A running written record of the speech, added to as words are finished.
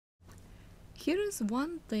Here is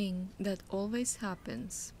one thing that always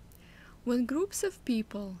happens. When groups of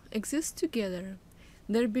people exist together,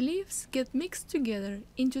 their beliefs get mixed together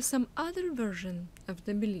into some other version of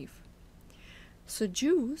the belief. So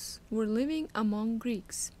Jews were living among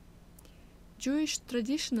Greeks. Jewish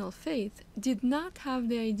traditional faith did not have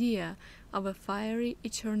the idea of a fiery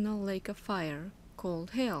eternal lake of fire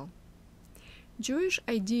called hell. Jewish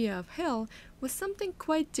idea of hell was something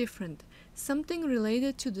quite different, something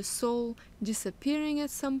related to the soul disappearing at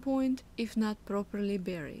some point if not properly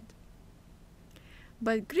buried.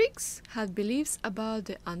 But Greeks had beliefs about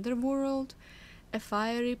the underworld, a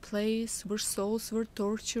fiery place where souls were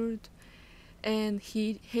tortured, and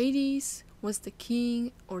Hades was the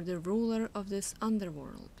king or the ruler of this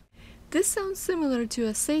underworld. This sounds similar to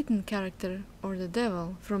a Satan character, or the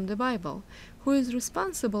devil, from the Bible, who is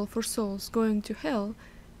responsible for souls going to hell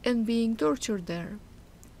and being tortured there.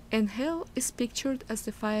 And hell is pictured as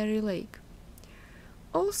the fiery lake.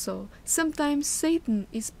 Also, sometimes Satan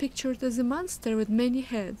is pictured as a monster with many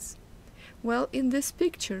heads. Well, in this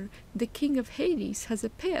picture, the king of Hades has a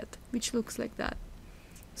pet which looks like that.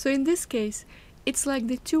 So in this case, it's like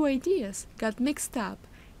the two ideas got mixed up,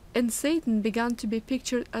 and Satan began to be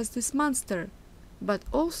pictured as this monster, but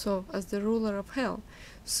also as the ruler of hell.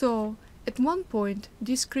 So, at one point,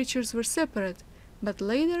 these creatures were separate, but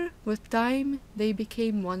later, with time, they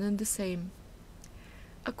became one and the same.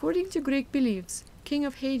 According to Greek beliefs, King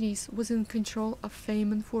of Hades was in control of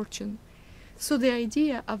fame and fortune. So the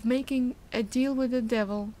idea of making a deal with the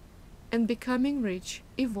devil and becoming rich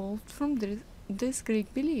evolved from this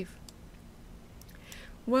Greek belief.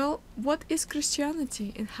 Well, what is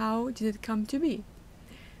Christianity and how did it come to be?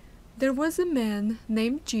 There was a man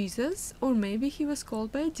named Jesus, or maybe he was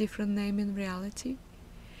called by a different name in reality.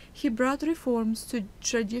 He brought reforms to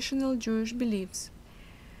traditional Jewish beliefs.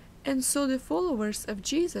 And so the followers of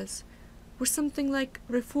Jesus were something like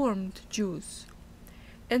Reformed Jews.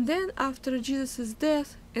 And then after Jesus'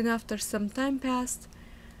 death and after some time passed,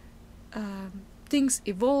 things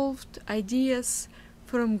evolved, ideas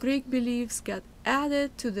from Greek beliefs got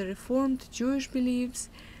added to the Reformed Jewish beliefs,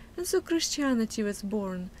 and so Christianity was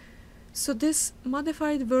born. So this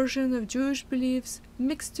modified version of Jewish beliefs,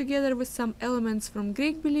 mixed together with some elements from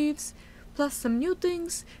Greek beliefs, plus some new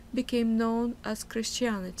things, became known as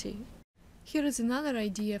Christianity. Here is another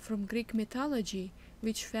idea from Greek mythology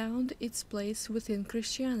which found its place within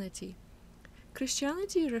Christianity.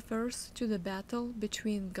 Christianity refers to the battle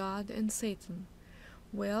between God and Satan.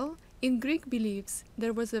 Well, in Greek beliefs,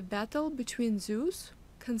 there was a battle between Zeus,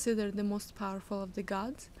 considered the most powerful of the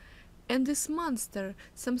gods, and this monster,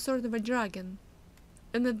 some sort of a dragon.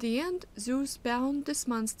 And at the end, Zeus bound this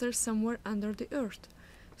monster somewhere under the earth.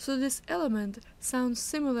 So this element sounds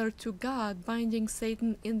similar to God binding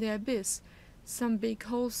Satan in the abyss, some big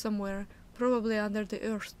hole somewhere, probably under the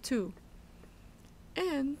earth too.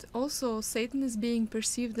 And also, Satan is being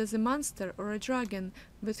perceived as a monster or a dragon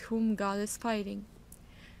with whom God is fighting.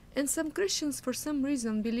 And some Christians for some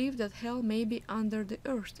reason believe that hell may be under the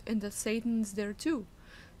earth and that Satan is there too.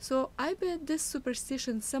 So I bet this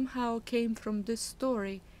superstition somehow came from this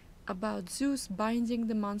story about Zeus binding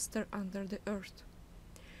the monster under the earth.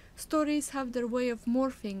 Stories have their way of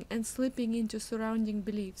morphing and slipping into surrounding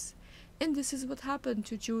beliefs, and this is what happened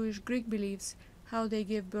to Jewish Greek beliefs, how they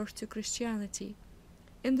gave birth to Christianity.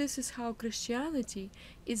 And this is how Christianity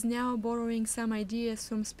is now borrowing some ideas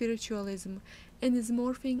from spiritualism and is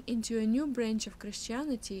morphing into a new branch of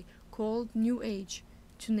Christianity called New Age,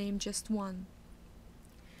 to name just one.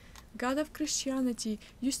 God of Christianity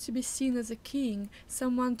used to be seen as a king,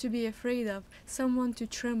 someone to be afraid of, someone to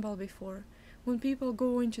tremble before. When people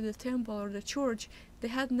go into the temple or the church, they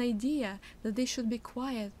had an idea that they should be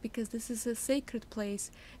quiet because this is a sacred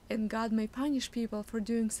place and God may punish people for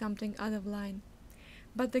doing something out of line.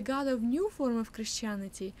 But the God of new form of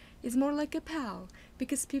Christianity is more like a pal,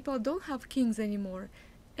 because people don't have kings anymore,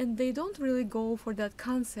 and they don't really go for that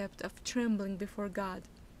concept of trembling before God.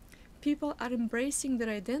 People are embracing their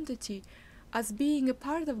identity as being a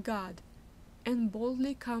part of God, and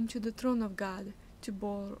boldly come to the throne of God,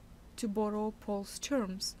 to borrow Paul's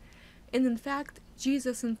terms. And in fact,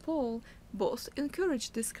 Jesus and Paul both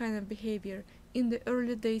encouraged this kind of behavior in the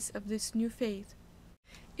early days of this new faith.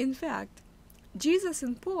 In fact, Jesus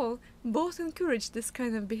and Paul both encouraged this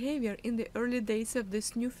kind of behavior in the early days of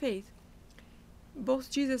this new faith. Both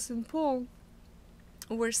Jesus and Paul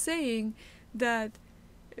were saying that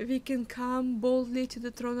we can come boldly to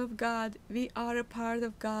the throne of God, we are a part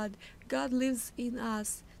of God, God lives in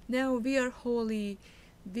us, now we are holy,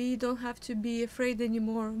 we don't have to be afraid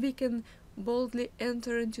anymore, we can boldly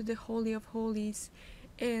enter into the Holy of Holies,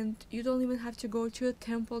 and you don't even have to go to a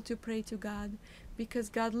temple to pray to God, because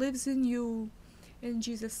God lives in you. And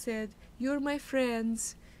Jesus said, "You're my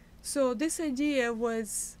friends." So this idea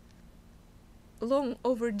was long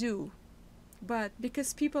overdue. But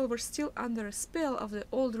because people were still under a spell of the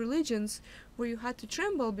old religions where you had to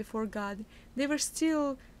tremble before God, they were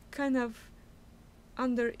still kind of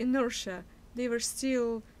under inertia. They were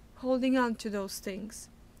still holding on to those things.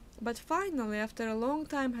 But finally, after a long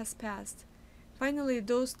time has passed, finally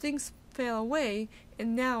those things fell away,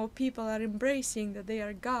 and now people are embracing that they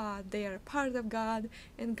are God, they are part of God,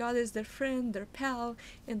 and God is their friend, their pal,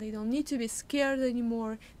 and they don't need to be scared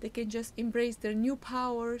anymore. They can just embrace their new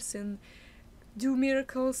powers and do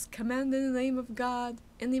miracles, command in the name of God.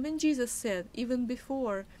 And even Jesus said, even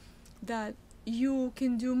before, that you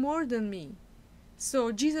can do more than me.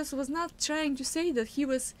 So Jesus was not trying to say that he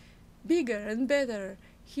was bigger and better.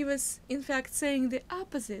 He was in fact saying the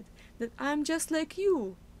opposite, that I'm just like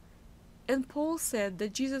you. And Paul said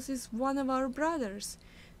that Jesus is one of our brothers.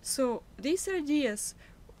 So these ideas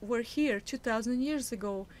were here 2000 years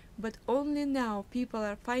ago, but only now people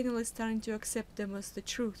are finally starting to accept them as the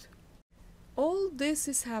truth. All this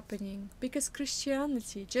is happening because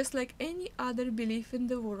Christianity, just like any other belief in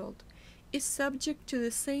the world, is subject to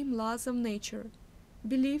the same laws of nature.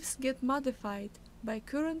 Beliefs get modified by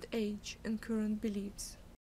current age and current beliefs.